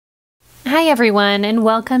Hi everyone, and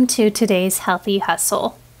welcome to today's Healthy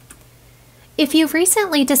Hustle. If you've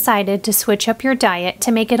recently decided to switch up your diet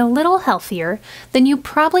to make it a little healthier, then you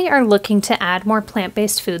probably are looking to add more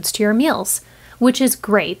plant-based foods to your meals, which is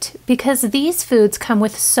great because these foods come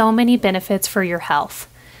with so many benefits for your health.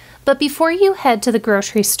 But before you head to the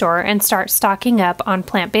grocery store and start stocking up on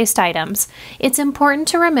plant-based items, it's important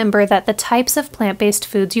to remember that the types of plant-based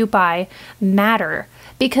foods you buy matter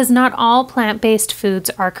because not all plant-based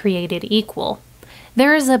foods are created equal.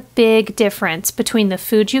 There is a big difference between the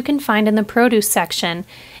food you can find in the produce section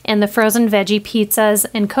and the frozen veggie pizzas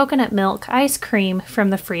and coconut milk ice cream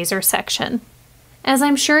from the freezer section. As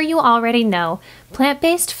I'm sure you already know,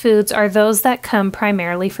 plant-based foods are those that come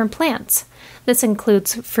primarily from plants. This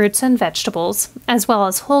includes fruits and vegetables, as well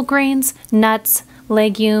as whole grains, nuts,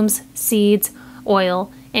 legumes, seeds,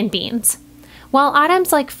 oil, and beans. While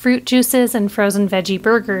items like fruit juices and frozen veggie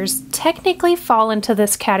burgers technically fall into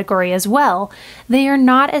this category as well, they are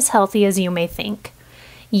not as healthy as you may think.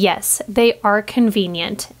 Yes, they are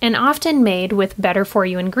convenient and often made with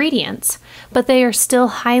better-for-you ingredients, but they are still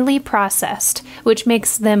highly processed, which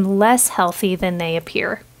makes them less healthy than they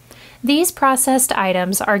appear. These processed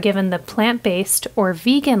items are given the plant-based or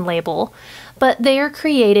vegan label, but they are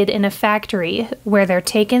created in a factory where they're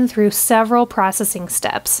taken through several processing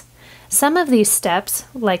steps. Some of these steps,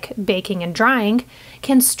 like baking and drying,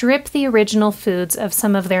 can strip the original foods of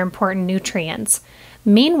some of their important nutrients.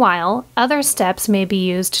 Meanwhile, other steps may be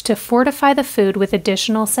used to fortify the food with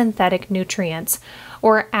additional synthetic nutrients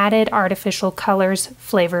or added artificial colors,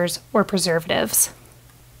 flavors, or preservatives.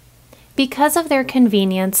 Because of their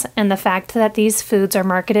convenience and the fact that these foods are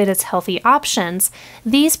marketed as healthy options,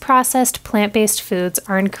 these processed plant-based foods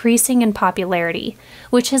are increasing in popularity,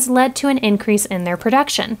 which has led to an increase in their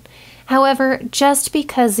production. However, just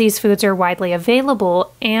because these foods are widely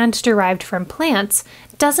available and derived from plants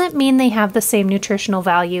doesn't mean they have the same nutritional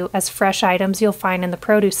value as fresh items you'll find in the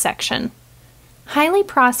produce section. Highly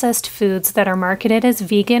processed foods that are marketed as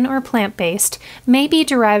vegan or plant-based may be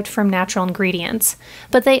derived from natural ingredients,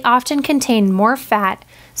 but they often contain more fat,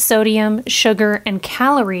 sodium, sugar, and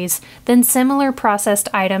calories than similar processed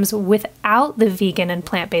items without the vegan and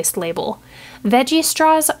plant-based label. Veggie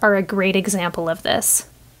straws are a great example of this.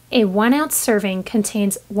 A 1-ounce serving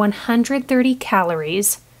contains 130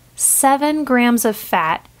 calories, 7 grams of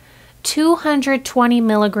fat, 220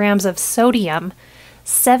 milligrams of sodium,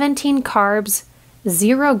 17 carbs,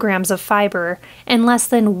 0 grams of fiber, and less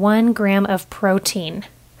than 1 gram of protein.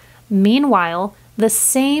 Meanwhile, the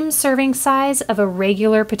same serving size of a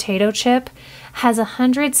regular potato chip has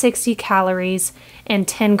 160 calories and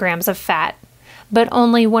 10 grams of fat, but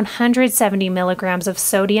only 170 milligrams of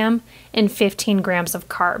sodium and 15 grams of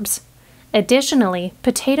carbs. Additionally,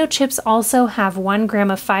 potato chips also have 1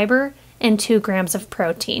 gram of fiber and 2 grams of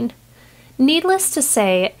protein. Needless to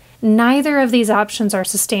say, neither of these options are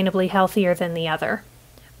sustainably healthier than the other.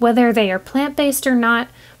 Whether they are plant-based or not,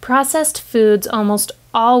 processed foods almost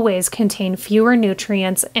always contain fewer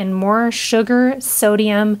nutrients and more sugar,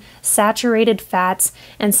 sodium, saturated fats,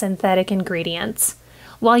 and synthetic ingredients.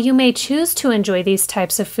 While you may choose to enjoy these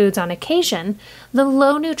types of foods on occasion, the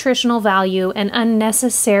low nutritional value and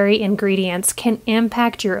unnecessary ingredients can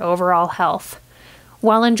impact your overall health.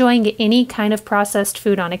 While enjoying any kind of processed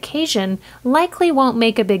food on occasion likely won't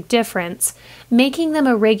make a big difference, making them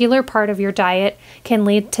a regular part of your diet can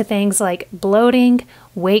lead to things like bloating,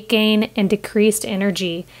 weight gain, and decreased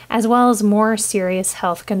energy, as well as more serious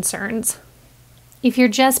health concerns. If you're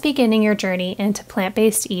just beginning your journey into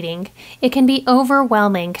plant-based eating, it can be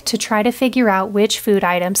overwhelming to try to figure out which food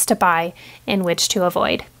items to buy and which to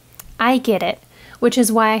avoid. I get it, which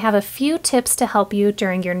is why I have a few tips to help you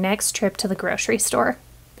during your next trip to the grocery store.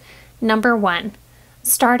 Number 1,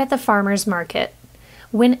 start at the farmer's market.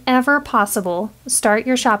 Whenever possible, start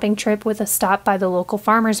your shopping trip with a stop by the local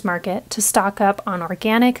farmer's market to stock up on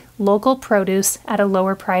organic, local produce at a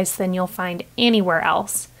lower price than you'll find anywhere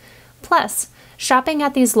else. Plus, shopping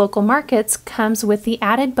at these local markets comes with the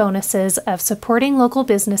added bonuses of supporting local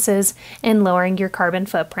businesses and lowering your carbon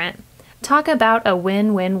footprint. Talk about a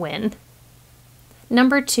win-win-win.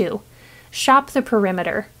 Number 2, shop the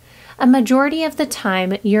perimeter. A majority of the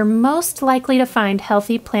time, you're most likely to find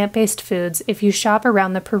healthy plant-based foods if you shop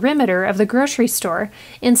around the perimeter of the grocery store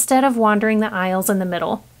instead of wandering the aisles in the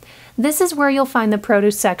middle. This is where you'll find the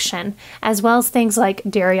produce section, as well as things like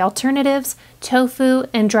dairy alternatives, tofu,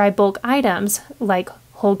 and dry bulk items like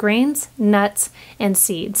whole grains, nuts, and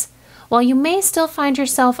seeds. While you may still find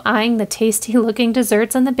yourself eyeing the tasty-looking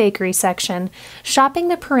desserts in the bakery section, shopping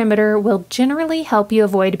the perimeter will generally help you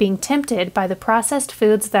avoid being tempted by the processed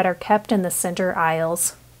foods that are kept in the center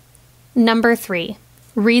aisles. Number 3.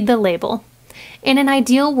 Read the label. In an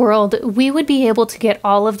ideal world, we would be able to get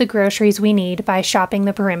all of the groceries we need by shopping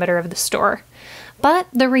the perimeter of the store. But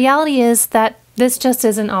the reality is that this just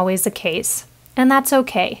isn't always the case, and that's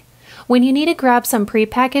okay. When you need to grab some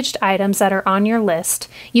prepackaged items that are on your list,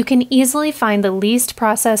 you can easily find the least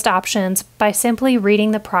processed options by simply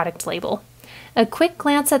reading the product label. A quick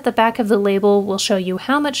glance at the back of the label will show you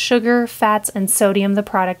how much sugar, fats, and sodium the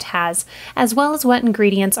product has, as well as what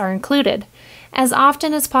ingredients are included. As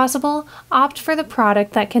often as possible, opt for the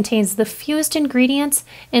product that contains the fewest ingredients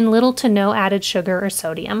and little to no added sugar or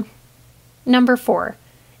sodium. Number 4.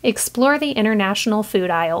 Explore the international food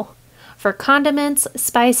aisle. For condiments,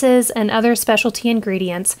 spices, and other specialty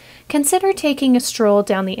ingredients, consider taking a stroll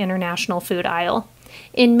down the international food aisle.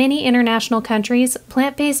 In many international countries,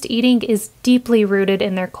 plant-based eating is deeply rooted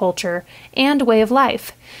in their culture and way of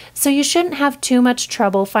life, so you shouldn't have too much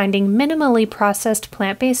trouble finding minimally processed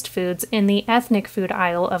plant-based foods in the ethnic food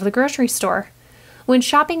aisle of the grocery store. When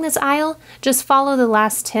shopping this aisle, just follow the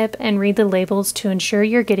last tip and read the labels to ensure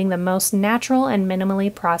you're getting the most natural and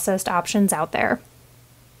minimally processed options out there.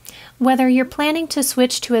 Whether you're planning to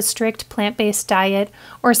switch to a strict plant-based diet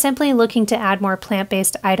or simply looking to add more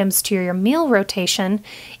plant-based items to your meal rotation,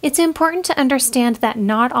 it's important to understand that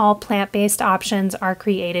not all plant-based options are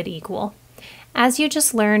created equal. As you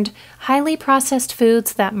just learned, highly processed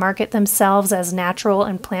foods that market themselves as natural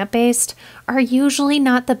and plant-based are usually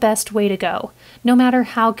not the best way to go, no matter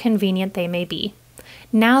how convenient they may be.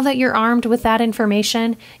 Now that you're armed with that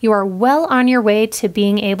information, you are well on your way to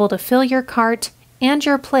being able to fill your cart and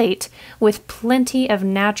your plate with plenty of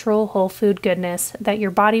natural whole food goodness that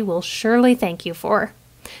your body will surely thank you for.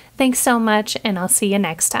 Thanks so much, and I'll see you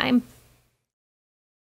next time.